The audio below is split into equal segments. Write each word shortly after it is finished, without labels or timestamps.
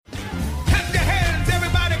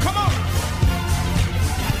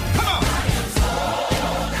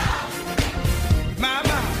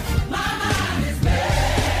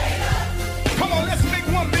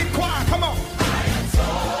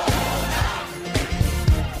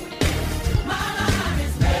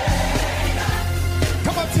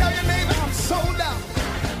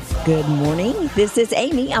Good morning. This is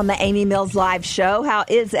Amy on the Amy Mills Live Show. How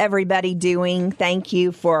is everybody doing? Thank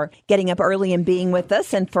you for getting up early and being with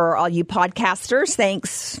us. And for all you podcasters,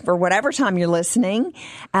 thanks for whatever time you're listening.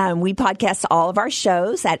 We podcast all of our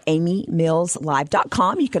shows at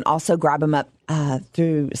amymillslive.com. You can also grab them up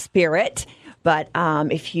through Spirit. But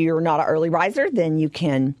if you're not an early riser, then you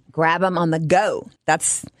can grab them on the go.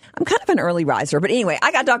 I'm kind of an early riser. But anyway,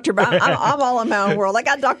 I got I'm all in my own world. I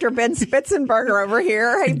got Dr. Ben Spitzenberger over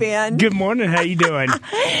here. Hey, Ben. Good morning. How you doing?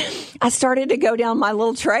 I started to go down my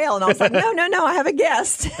little trail, and I was like, no, I have a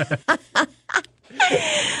guest.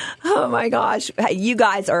 Oh, my gosh. You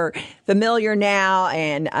guys are familiar now,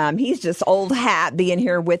 and he's just old hat being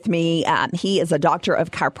here with me. He is a doctor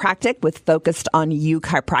of chiropractic with Focused on You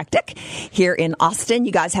Chiropractic here in Austin.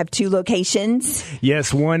 You guys have two locations.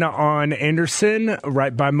 Yes, one on Anderson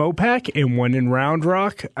right by Mopac and one in Round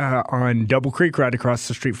Rock on Double Creek right across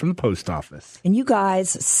the street from the post office. And you guys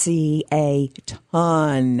see a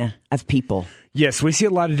ton of people. Yes, we see a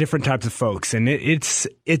lot of different types of folks, and it's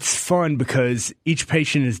fun because each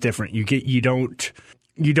patient is different. You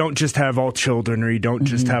don't just have all children, or you don't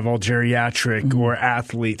just have all geriatric or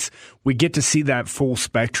athletes. We get to see that full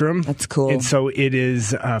spectrum. That's cool. And so it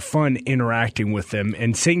is fun interacting with them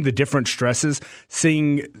and seeing the different stresses,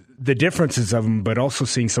 seeing the differences of them, but also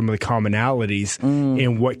seeing some of the commonalities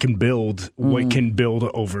in what can build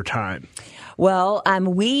over time. Well,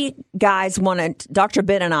 we guys Dr.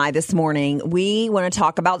 Ben and I this morning, we want to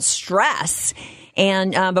talk about stress.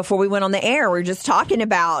 And before we went on the air, we were just talking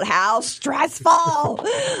about how stressful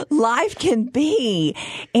life can be.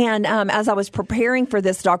 And as I was preparing for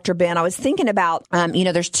this, Dr. Ben, I was thinking about,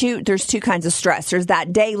 there's two kinds of stress. There's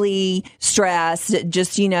that daily stress,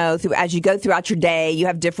 just, as you go throughout your day, you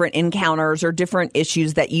have different encounters or different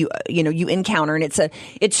issues that you encounter, and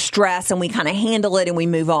it's stress, and we kind of handle it and we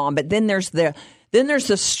move on. But then there's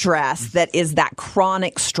the stress that is that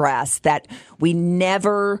chronic stress that we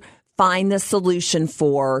never find the solution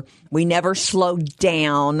for. We never slow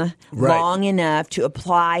down long enough to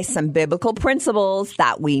apply some biblical principles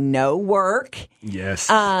that we know work. Yes.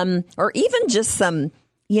 Or even just some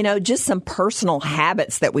personal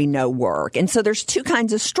habits that we know work. And so there's two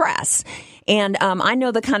kinds of stress. And I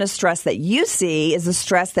know the kind of stress that you see is the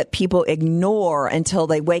stress that people ignore until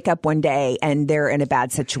they wake up one day and they're in a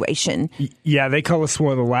bad situation. Yeah, they call us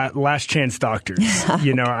one of the last chance doctors.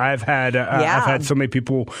 I've had so many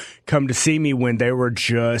people come to see me when they were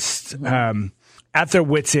just at their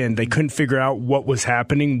wits' end. They couldn't figure out what was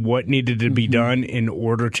happening, what needed to be done in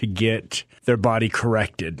order to get their body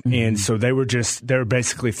corrected. And so they were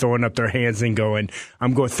basically throwing up their hands and going,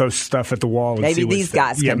 I'm going to throw stuff at the wall and see these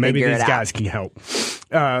guys can maybe figure these it guys out. can help.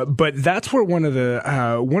 But that's where one of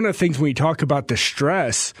the things when you talk about the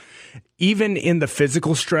stress, even in the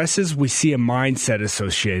physical stresses, we see a mindset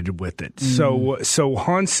associated with it. So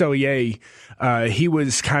Hans Selye,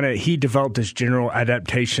 he developed this general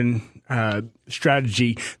adaptation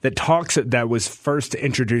strategy that was first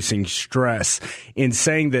introducing stress in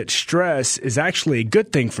saying that stress is actually a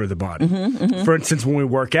good thing for the body. For instance, when we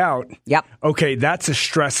work out, okay, that's a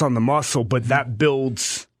stress on the muscle, but that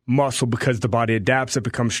builds muscle because the body adapts, it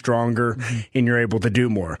becomes stronger, and you're able to do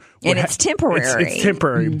more. And it's temporary. It's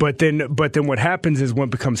temporary. But then what happens is when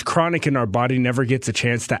it becomes chronic and our body never gets a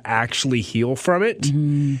chance to actually heal from it,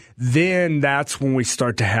 then that's when we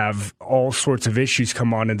start to have all sorts of issues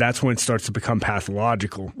come on, and that's when it starts to become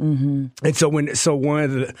pathological. And so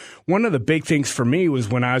one of the big things for me was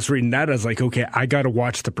when I was reading that, I was like, okay, I got to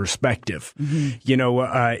watch the perspective.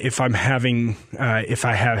 If I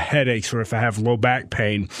have headaches, or if I have low back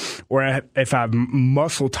pain, or if I have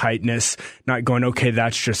muscle tightness, not going, okay,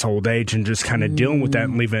 that's just old age, and just kind of dealing with that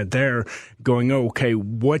and leaving it there, going, oh, okay,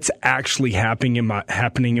 what's actually happening in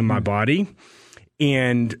my body,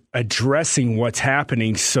 and addressing what's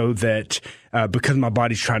happening so that because my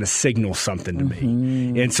body's trying to signal something to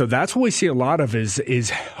me. And so that's what we see a lot of is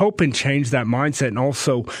helping change that mindset. And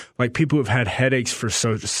also, like, people who've had headaches for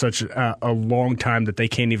such a long time that they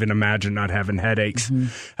can't even imagine not having headaches,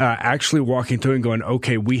 actually walking through and going,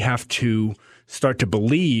 okay, we have to start to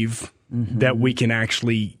believe that we can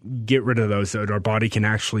actually get rid of those, that our body can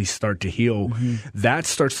actually start to heal. That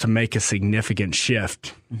starts to make a significant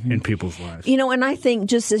shift in people's lives. And I think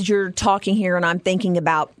just as you're talking here, and I'm thinking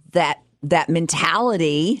about that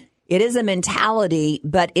mentality, it is a mentality,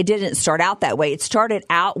 but it didn't start out that way. It started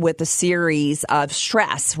out with a series of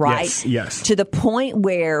stress, right? Yes. To the point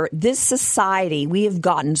where this society, we have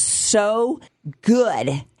gotten so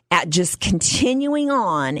good at just continuing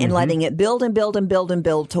on and letting it build and build and build and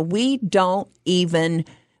build till we don't even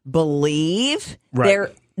believe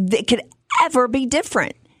they could ever be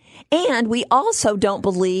different. And we also don't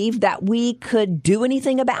believe that we could do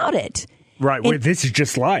anything about it. Right. Well, this is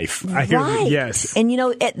just life. I hear right. Yes. And,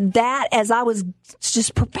 as I was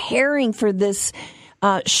just preparing for this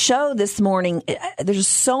show this morning, there's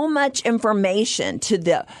so much information to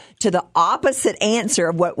the opposite answer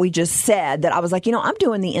of what we just said that I was like, I'm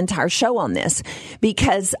doing the entire show on this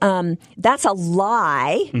because that's a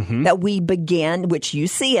lie that we begin, which you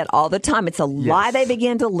see it all the time. It's a lie they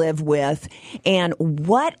begin to live with. And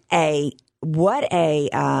what a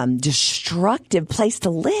destructive place to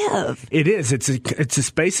live. It is. It's a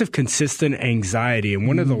space of consistent anxiety. And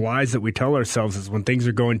one of the lies that we tell ourselves is when things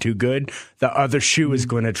are going too good, the other shoe is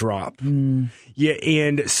going to drop. Yeah.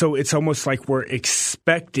 And so it's almost like we're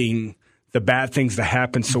expecting the bad things to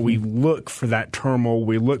happen. So we look for that turmoil.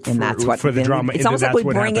 We look for the drama. It's almost like we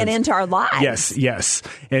bring it into our lives. Yes.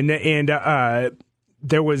 And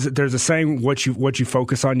there's a saying, what you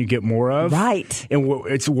focus on, you get more of. Right. And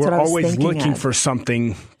we're always looking for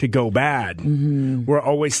something to go bad. We're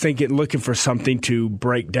always looking for something to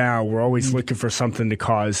break down. We're always looking for something to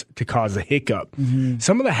cause a hiccup.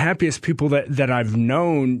 Some of the happiest people that I've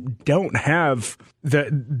known don't have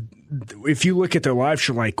if you look at their lives,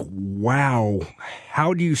 you're like, wow,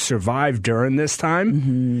 how do you survive during this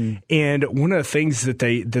time? And one of the things that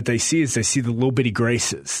they see is they see the little bitty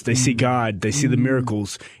graces. They see God. They see the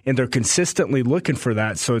miracles. And they're consistently looking for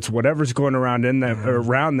that. So it's whatever's going around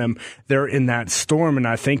them, they're in that storm. And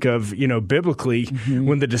I think of, biblically,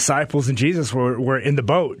 when the disciples and Jesus were in the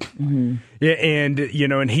boat. Yeah, and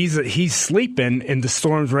and he's sleeping and the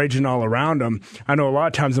storm's raging all around him. I know a lot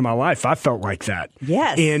of times in my life I felt like that.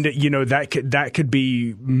 Yes. And that could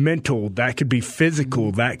be mental, that could be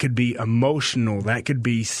physical, that could be emotional, that could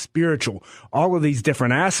be spiritual. All of these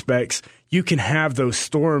different aspects, you can have those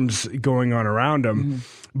storms going on around them.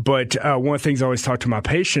 But one of the things I always talk to my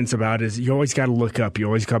patients about is you always got to look up. You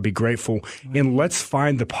always got to be grateful, and let's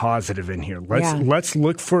find the positive in here. Let's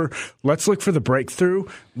look for the breakthrough,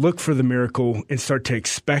 look for the miracle, and start to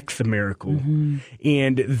expect the miracle,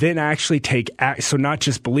 and then actually take act. So not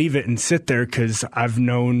just believe it and sit there, because I've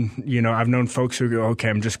known folks who go, okay,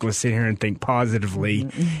 I'm just going to sit here and think positively,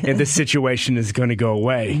 and this situation is going to go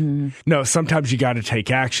away. No, sometimes you got to take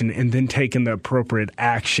action, and then taking the appropriate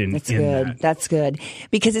action. That's good.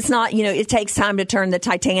 Because it's not, it takes time to turn the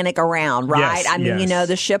Titanic around, right? Yes,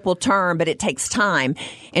 the ship will turn, but it takes time.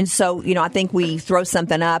 And so, I think we throw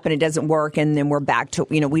something up and it doesn't work, and then we're back to,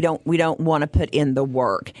 we don't want to put in the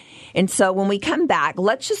work. And so when we come back,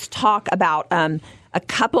 let's just talk about a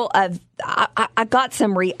couple of, I got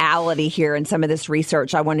some reality here in some of this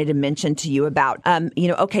research I wanted to mention to you about,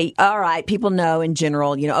 okay, all right, people know in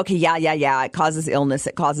general, okay, yeah, it causes illness,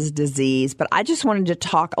 it causes disease, but I just wanted to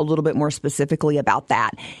talk a little bit more specifically about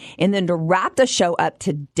that. And then to wrap the show up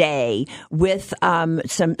today with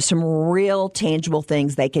some real tangible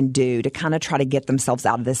things they can do to kind of try to get themselves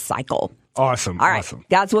out of this cycle. Awesome. All right, awesome.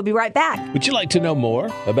 guys, we'll be right back. Would you like to know more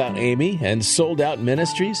about Amy and Sold Out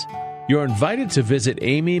Ministries? You're invited to visit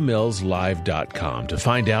amymillslive.com to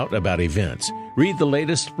find out about events, read the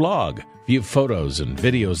latest blog, view photos and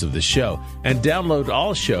videos of the show, and download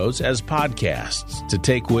all shows as podcasts to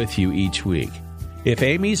take with you each week. If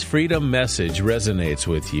Amy's freedom message resonates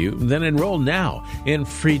with you, then enroll now in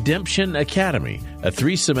Freedemption Academy, a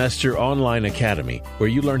 3-semester online academy where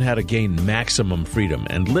you learn how to gain maximum freedom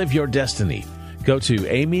and live your destiny. Go to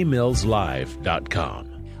amymillslive.com.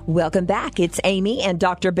 Welcome back. It's Amy and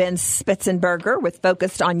Dr. Ben Spitzenberger with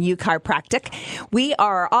Focused on You Chiropractic. We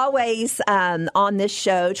are always on this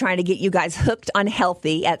show trying to get you guys hooked on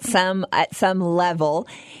healthy at some level.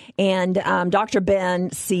 And Dr.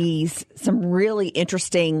 Ben sees some really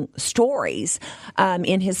interesting stories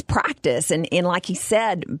in his practice. And like he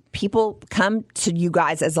said, people come to you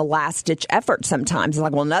guys as a last-ditch effort sometimes. It's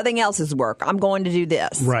like, well, nothing else is work. I'm going to do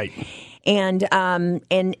this. Right.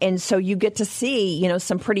 And so you get to see,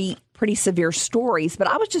 some pretty severe stories. But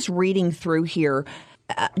I was just reading through here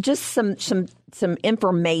just some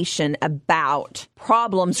information about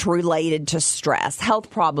problems related to stress,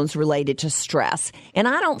 health problems related to stress. And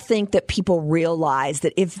I don't think that people realize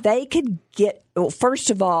that if they could get, well,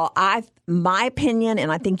 first of all, my opinion,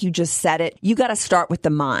 and I think you just said it, you got to start with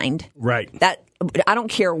the mind. Right. I don't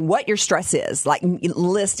care what your stress is. Like,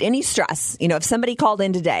 list any stress. If somebody called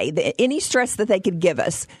in today, any stress that they could give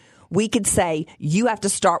us, we could say, you have to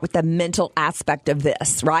start with the mental aspect of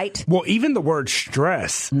this, right? Well, even the word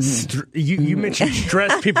stress, you mentioned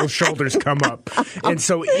stress, people's shoulders come up. And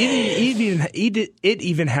so it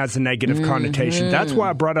even has a negative connotation. That's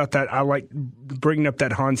why I brought out that I like bringing up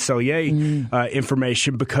that Hans Selye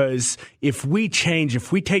information, because if we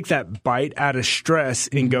take that bite out of stress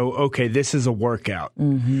and go, okay, this is a workout,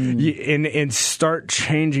 and start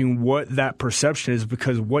changing what that perception is,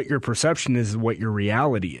 because what your perception is what your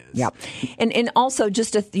reality is. Yeah. And also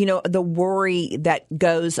just, the worry that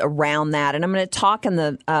goes around that. And I'm going to talk in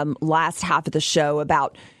the last half of the show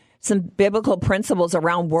about some biblical principles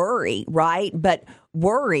around worry, right? But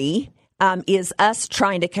worry is us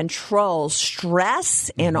trying to control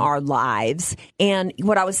stress in our lives. And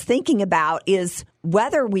what I was thinking about is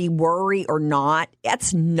whether we worry or not,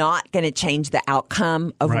 that's not going to change the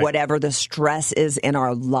outcome of whatever the stress is in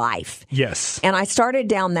our life. Yes. And I started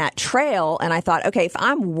down that trail and I thought, okay, if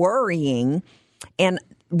I'm worrying and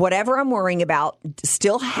whatever I'm worrying about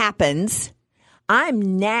still happens,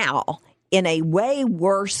 I'm now in a way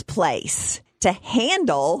worse place to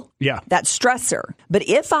handle that stressor. But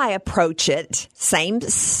if I approach it, same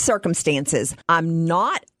circumstances, I'm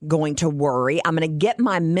not going to worry. I'm going to get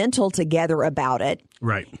my mental together about it.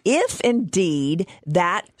 Right. If indeed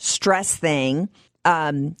that stress thing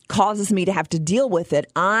causes me to have to deal with it,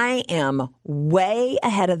 I am way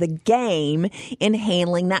ahead of the game in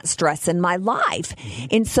handling that stress in my life.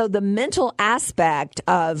 And so the mental aspect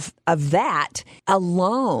of that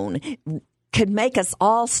alone could make us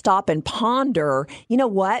all stop and ponder, you know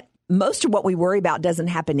what? Most of what we worry about doesn't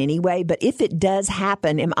happen anyway, but if it does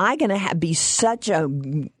happen, am I going to be such a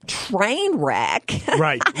train wreck?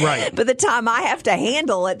 Right. By the time I have to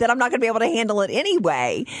handle it, that I'm not going to be able to handle it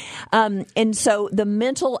anyway. And so the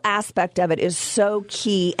mental aspect of it is so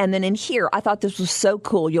key. And then in here, I thought this was so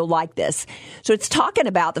cool. You'll like this. So it's talking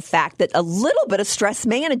about the fact that a little bit of stress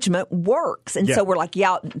management works. And so we're like,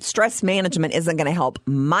 stress management isn't going to help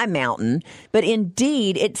my mountain. But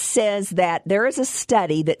indeed, it says that there is a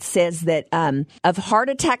study that says that of heart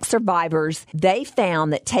attack survivors, they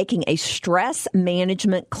found that taking a stress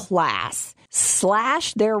management class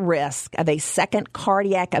slashed their risk of a second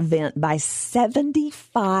cardiac event by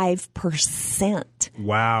 75%.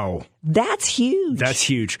 Wow. That's huge. That's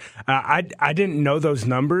huge. I didn't know those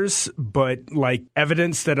numbers, but like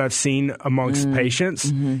evidence that I've seen amongst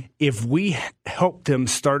patients, if we help them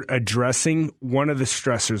start addressing one of the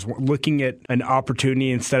stressors, looking at an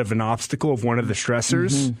opportunity instead of an obstacle of one of the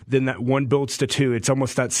stressors, then that one builds to two. It's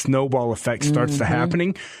almost that snowball effect starts to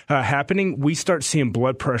happening. We start seeing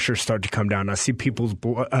blood pressure start to come down. I see people's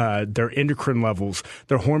their endocrine levels,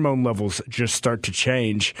 their hormone levels just start to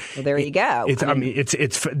change. Well, there you go.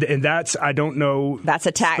 And that's, I don't know. That's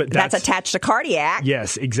attached to cardiac.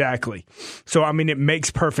 Yes, exactly. So, I mean, it makes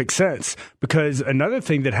perfect sense, because another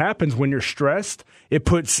thing that happens when you're stressed, it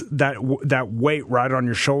puts that weight right on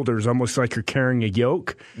your shoulders, almost like you're carrying a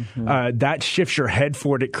yoke. That shifts your head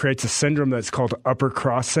forward. It creates a syndrome that's called upper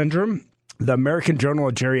cross syndrome. The American Journal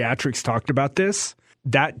of Geriatrics talked about this.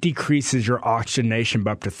 That decreases your oxygenation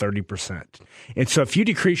by up to 30%. And so if you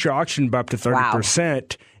decrease your oxygen by up to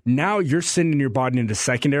 30%, now you're sending your body into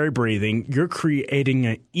secondary breathing. You're creating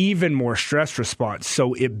an even more stress response.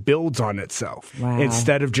 So it builds on itself.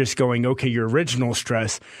 Instead of just going, okay, your original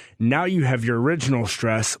stress, now you have your original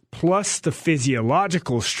stress plus the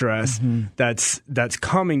physiological stress that's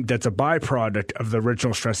coming, that's a byproduct of the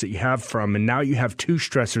original stress that you have from. And now you have two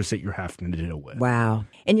stressors that you're having to deal with. Wow.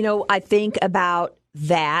 And, I think about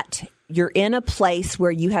that. You're in a place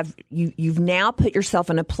where you've now put yourself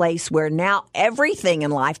in a place where now everything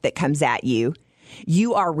in life that comes at you,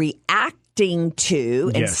 you are reacting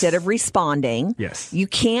to instead of responding. Yes. You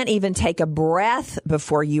can't even take a breath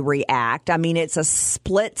before you react. I mean, it's a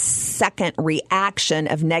split-second reaction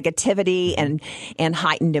of negativity and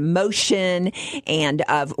heightened emotion and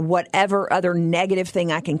of whatever other negative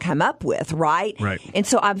thing I can come up with, right? Right. And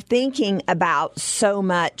so I'm thinking about so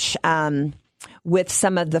much with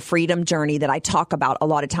some of the freedom journey that I talk about a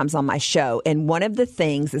lot of times on my show. And one of the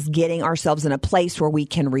things is getting ourselves in a place where we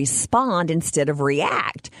can respond instead of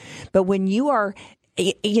react. But when you are,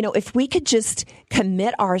 if we could just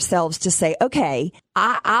commit ourselves to say, okay,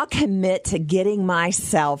 I'll commit to getting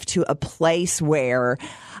myself to a place where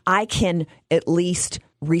I can at least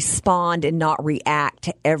respond and not react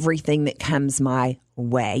to everything that comes my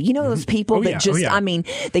way. You know those people I mean,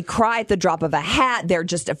 they cry at the drop of a hat. They're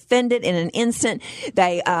just offended in an instant.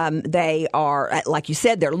 They are, like you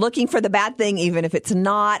said, they're looking for the bad thing, even if it's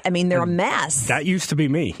not. I mean, they're a mess. That used to be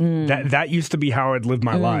me. That used to be how I'd live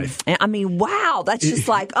my life. And I mean, wow, that's just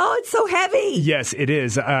like, oh, it's so heavy. Yes, it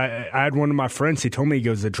is. I had one of my friends, he told me, he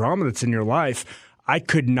goes, the drama that's in your life, I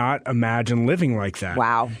could not imagine living like that.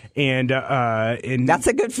 Wow. And that's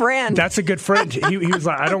a good friend. That's a good friend. He was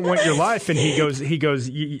like, I don't want your life. And he goes,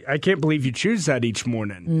 I can't believe you choose that each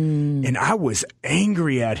morning. And I was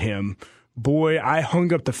angry at him. boy, I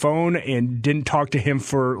hung up the phone and didn't talk to him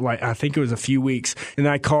for like, I think it was a few weeks. And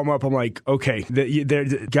then I call him up. I'm like, okay,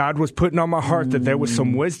 God was putting on my heart that there was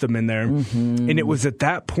some wisdom in there. And it was at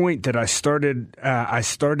that point that I started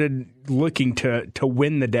looking to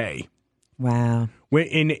win the day. Wow.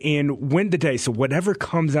 And win the day. So whatever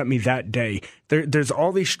comes at me that day, there's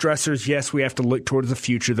all these stressors. Yes, we have to look towards the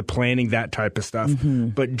future, the planning, that type of stuff.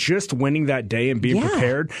 But just winning that day and being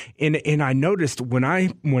prepared. And I noticed when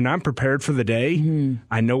I'm prepared for the day,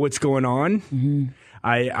 I know what's going on.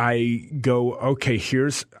 I go, okay,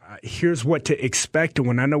 here's what to expect. And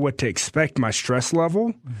when I know what to expect, my stress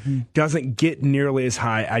level doesn't get nearly as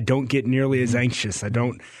high. I don't get nearly as anxious. I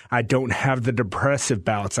don't have the depressive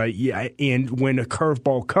bouts. And when a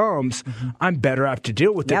curveball comes, I'm better apt to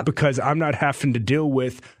deal with it because I'm not having to deal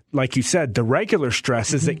with, like you said, the regular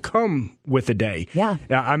stresses that come with a day. Yeah,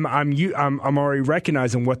 I'm already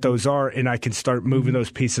recognizing what those are, and I can start moving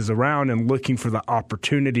those pieces around and looking for the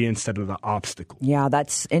opportunity instead of the obstacle. Yeah,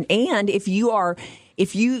 that's and if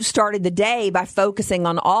you started the day by focusing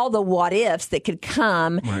on all the what ifs that could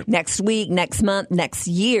come next week, next month, next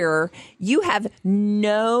year, you have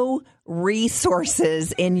no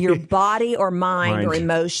resources in your body or mind or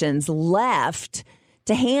emotions left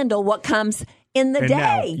to handle what comes in the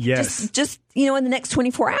day, just in the next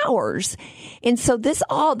 24 hours. And so this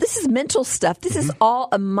is mental stuff. This is all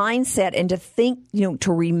a mindset, and to think,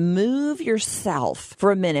 to remove yourself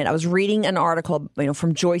for a minute. I was reading an article,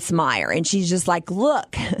 from Joyce Meyer, and she's just like,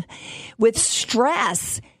 look, with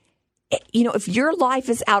stress, if your life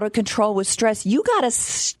is out of control with stress, you got to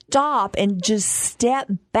stop and just step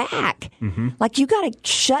back. Like you got to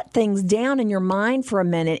shut things down in your mind for a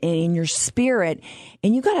minute and in your spirit,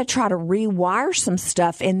 and you got to try to rewire some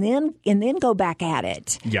stuff and then go back at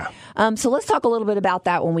it. Yeah. So let's talk a little bit about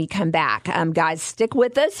that when we come back. Guys, stick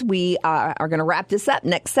with us. We are going to wrap this up.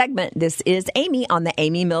 Next segment. This is Amy on the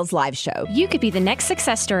Amy Mills Live Show. You could be the next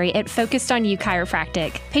success story at Focused on You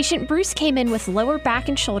Chiropractic. Patient Bruce came in with lower back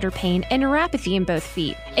and shoulder pain and neuropathy in both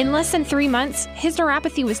feet. In less than 3 months, his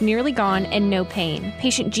neuropathy was nearly gone and no pain.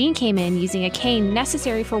 Patient Jean came in using a cane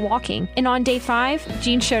necessary for walking, and on day 5,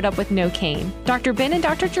 Jean showed up with no cane. Dr. Ben and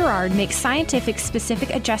Dr. Gerard make scientific specific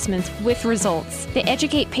adjustments with results. They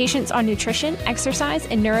educate patients on nutrition, exercise,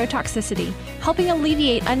 and neurotoxicity, helping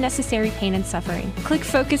alleviate unnecessary pain and suffering. Click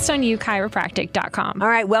FocusedOnYouChiropractic.com. All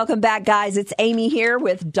right, welcome back, guys. It's Amy here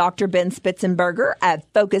with Dr. Ben Spitzenberger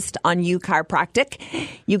at Focused on You Chiropractic.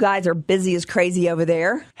 You guys are busy as crazy over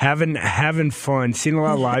there. Having fun, seeing a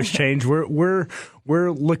lot of lives change. We're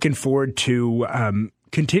looking forward to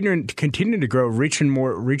continuing to grow, reaching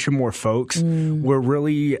more folks. We're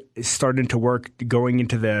really starting to work going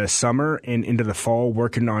into the summer and into the fall,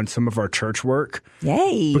 working on some of our church work.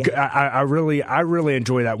 Yay! I really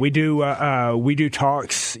enjoy that. We do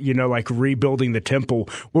talks, like rebuilding the temple.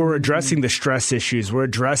 We're addressing the stress issues. We're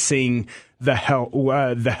addressing the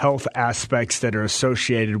health aspects that are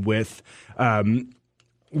associated with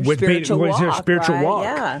spiritual walk.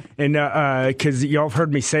 Yeah. And because y'all have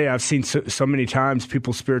heard me say, I've seen so many times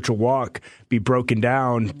people's spiritual walk be broken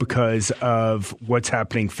down because of what's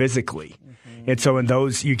happening physically. And so in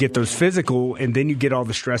those, you get those physical, and then you get all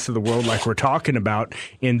the stress of the world like we're talking about,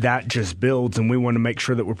 and that just builds. And we want to make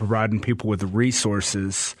sure that we're providing people with the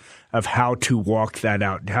resources of how to walk that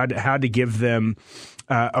out, how to give them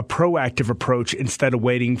a proactive approach instead of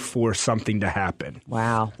waiting for something to happen.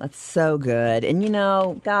 Wow, that's so good.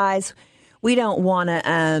 And guys, we don't want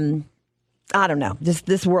to, I don't know,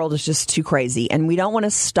 this world is just too crazy, and we don't want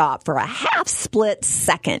to stop for a half split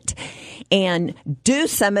second and do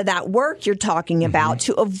some of that work you're talking about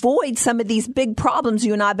to avoid some of these big problems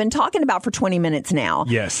you and I have been talking about for 20 minutes now.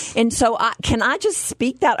 Yes. And so can I just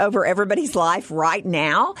speak that over everybody's life right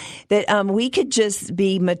now, that we could just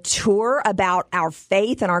be mature about our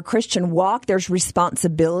faith and our Christian walk. There's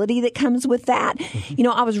responsibility that comes with that.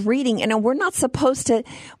 I was reading, and we're not supposed to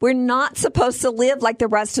live like the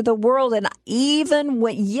rest of the world. And even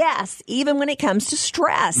when it comes to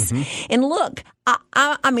stress. And look,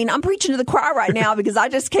 I mean, I'm preaching to the choir right now because I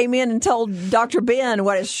just came in and told Dr. Ben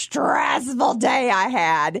what a stressful day I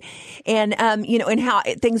had, and and how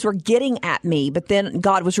things were getting at me. But then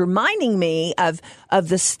God was reminding me of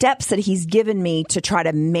the steps that He's given me to try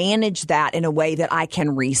to manage that in a way that I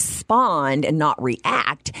can respond and not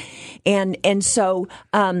react. And so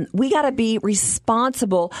we got to be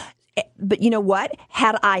responsible. But you know what?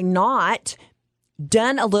 Had I not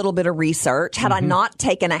done a little bit of research, had I not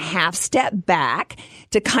taken a half step back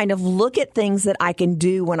to kind of look at things that I can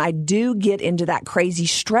do when I do get into that crazy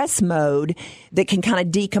stress mode that can kind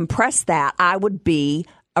of decompress that, I would be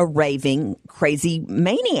a raving, crazy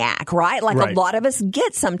maniac, right? Like Right. a lot of us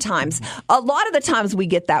get sometimes. A lot of the times we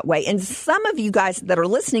get that way. And some of you guys that are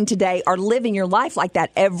listening today are living your life like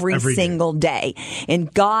that every Every day. single day.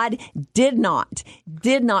 And God did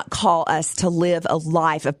not call us to live a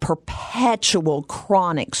life of perpetual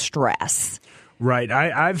chronic stress. Right.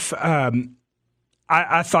 I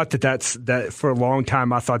thought that for a long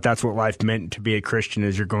time. I thought that's what life meant to be a Christian,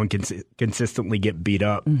 is you're going to consistently get beat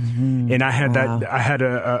up. Mm-hmm. And I had I had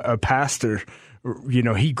a pastor,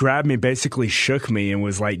 he grabbed me, basically shook me, and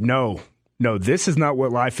was like, no, this is not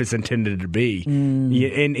what life is intended to be.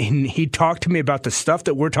 And he talked to me about the stuff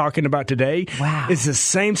that we're talking about today. Wow. It's the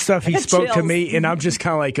same stuff he spoke to Chills. me, and I'm just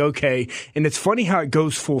kind of like, okay. And it's funny how it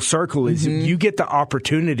goes full circle is you get the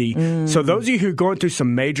opportunity. So those of you who are going through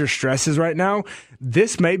some major stresses right now,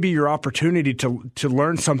 this may be your opportunity to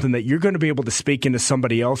learn something that you're going to be able to speak into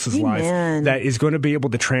somebody else's life that is going to be able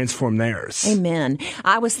to transform theirs. Amen.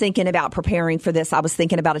 I was thinking about preparing for this. I was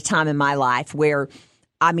thinking about a time in my life where,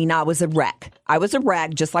 I was a wreck. I was a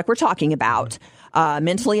wreck, just like we're talking about,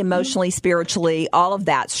 mentally, emotionally, spiritually, all of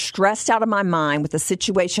that, stressed out of my mind with the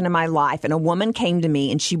situation in my life. And a woman came to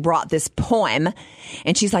me and she brought this poem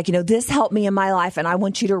and she's like, this helped me in my life and I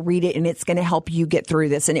want you to read it and it's going to help you get through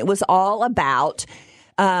this. And it was all about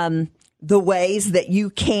the ways that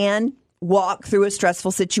you can walk through a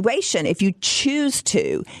stressful situation if you choose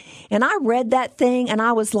to. And I read that thing and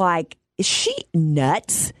I was like, is she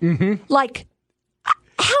nuts? Mm-hmm. Like,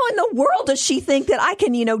 how in the world does she think that I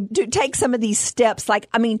can, take some of these steps? Like,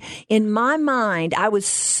 in my mind, I was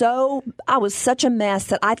such a mess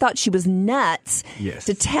that I thought she was nuts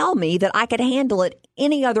to tell me that I could handle it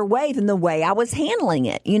any other way than the way I was handling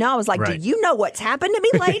it. I was like, Right. Do you know what's happened to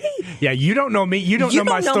me, lady? Yeah, you don't know me. You don't know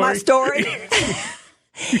my story.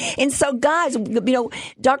 And so, guys,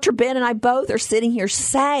 Dr. Ben and I both are sitting here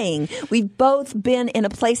saying we've both been in a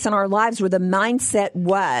place in our lives where the mindset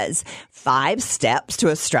was 5 steps to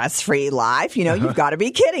a stress-free life. You've got to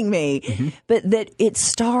be kidding me. Mm-hmm. But that it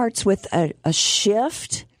starts with a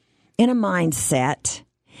shift in a mindset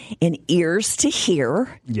and ears to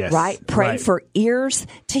hear, Yes, right? Pray right. for ears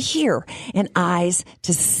to hear and eyes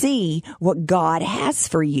to see what God has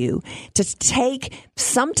for you. To take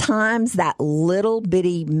sometimes that little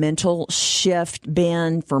bitty mental shift,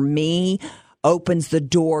 Ben, for me, opens the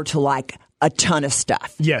door to like a ton of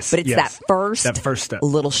stuff. Yes, but it's yes. that first step.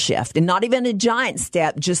 little shift, and not even a giant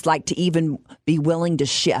step, just like to even be willing to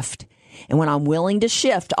shift. And when I'm willing to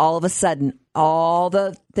shift, all of a sudden, all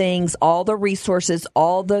the things, all the resources,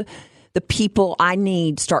 all the people I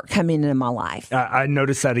need start coming into my life. I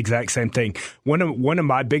noticed that exact same thing. One of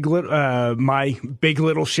my big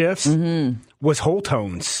little shifts was whole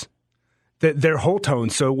tones. They're whole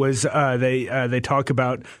tones. So it was they talk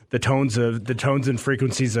about the tones and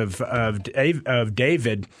frequencies of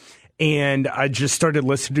David, and I just started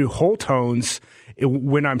listening to whole tones.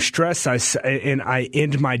 When I'm stressed, I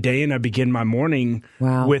end my day and I begin my morning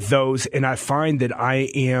with those, and I find that I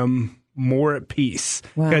am more at peace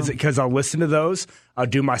because I'll listen to those. I'll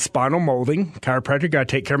do my spinal molding. Chiropractor, got to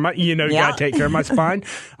take care of my, got to take care of my spine.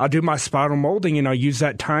 I'll do my spinal molding, and I'll use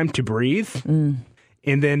that time to breathe, and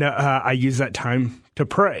then I use that time to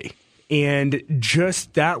pray. And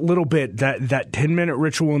just that little bit, that 10-minute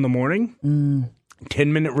ritual in the morning,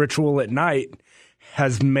 10-minute ritual at night,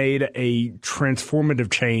 has made a transformative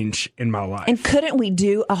change in my life. And couldn't we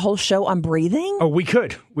do a whole show on breathing? Oh, we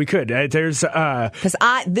could. There's because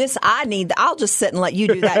I'll just sit and let you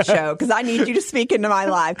do that show because I need you to speak into my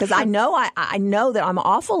life because I know that I'm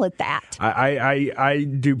awful at that. I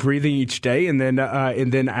do breathing each day, and then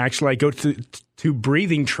actually I go to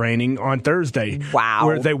breathing training on Thursday. Wow.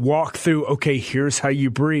 Where they walk through, okay, here's how you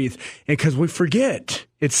breathe. And because we forget.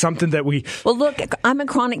 It's something that Well, look, I'm a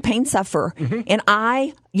chronic pain sufferer, and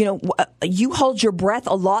you hold your breath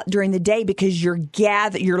a lot during the day because you're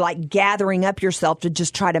like gathering up yourself to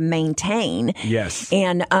just try to maintain. Yes.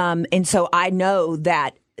 And so I know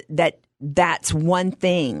that's one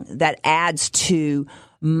thing that adds to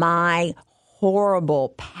my horrible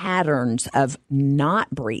patterns of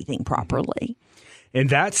not breathing properly. And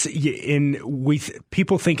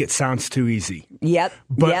people think it sounds too easy. Yep.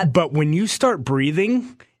 But when you start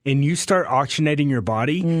breathing and you start oxygenating your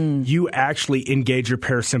body, you actually engage your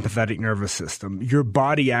parasympathetic nervous system. Your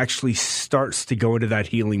body actually starts to go into that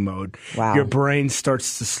healing mode. Wow. Your brain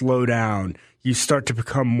starts to slow down. You start to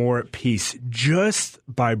become more at peace just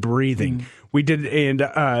by breathing. We did,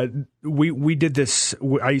 and we did this.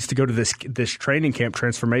 I used to go to this training camp,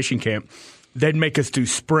 transformation camp. They'd make us do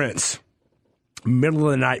sprints. Middle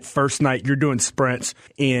of the night, first night, you're doing sprints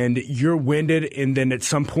and you're winded. And then at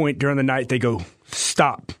some point during the night, they go,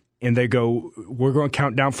 stop. and they go, we're going to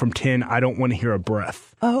count down from 10. I don't want to hear a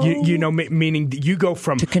breath. Oh. Meaning you go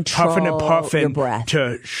from puffing and puffing your breath.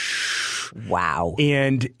 to shh. Wow.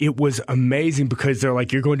 And it was amazing because they're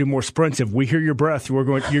like, you're going to do more sprints. If we hear your breath, you're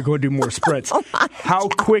going to do more sprints. How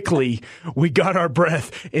quickly we got our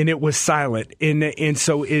breath and it was silent. And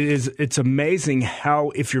so it's amazing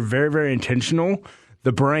how, if you're very, very intentional,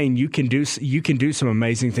 the brain, you can do some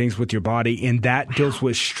amazing things with your body, and that deals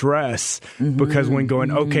with stress because when going,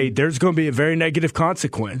 okay, there's going to be a very negative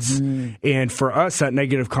consequence. And for us, that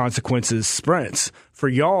negative consequence is sprints. For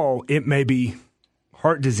y'all, it may be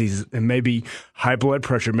heart disease, it may be high blood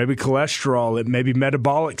pressure, maybe cholesterol, it may be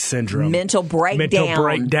metabolic syndrome, mental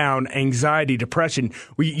breakdown, anxiety, depression.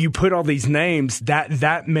 You put all these names,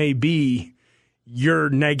 that may be your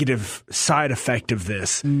negative side effect of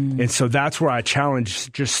this. And so that's where I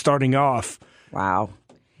challenge just starting off. Wow.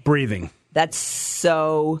 Breathing. That's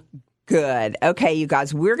so good. Okay, you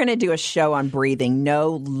guys, we're going to do a show on breathing,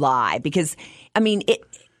 no lie, because, I mean,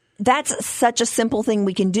 that's such a simple thing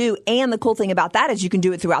we can do. And the cool thing about that is you can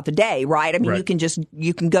do it throughout the day, right? I mean,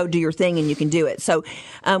 you can go do your thing and you can do it. So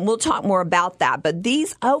we'll talk more about that. But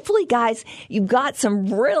hopefully, guys, you've got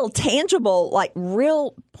some real tangible, like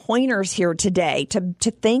real pointers here today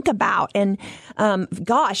to think about. And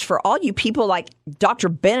gosh, for all you people like Dr.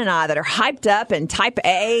 Ben and I that are hyped up and type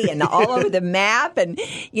A and all over the map, and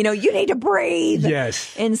you need to breathe.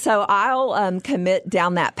 Yes. And so I'll commit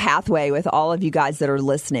down that pathway with all of you guys that are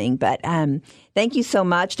listening. But thank you so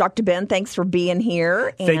much, Dr. Ben. Thanks for being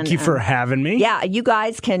here. Thank you for having me. Yeah, you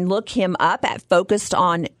guys can look him up at Focused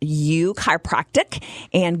on You Chiropractic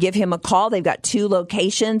and give him a call. They've got 2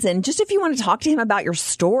 locations. And just if you want to talk to him about your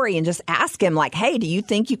story and just ask him like, hey, do you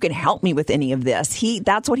think you can help me with any of this?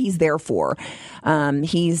 That's what he's there for.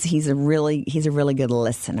 He's a really good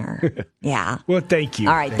listener. Yeah. Well, thank you.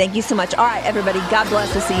 All right. Thank you so much. All right, everybody. God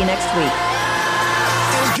bless. We'll see you next week.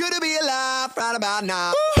 It's good to be alive right about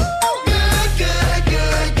now.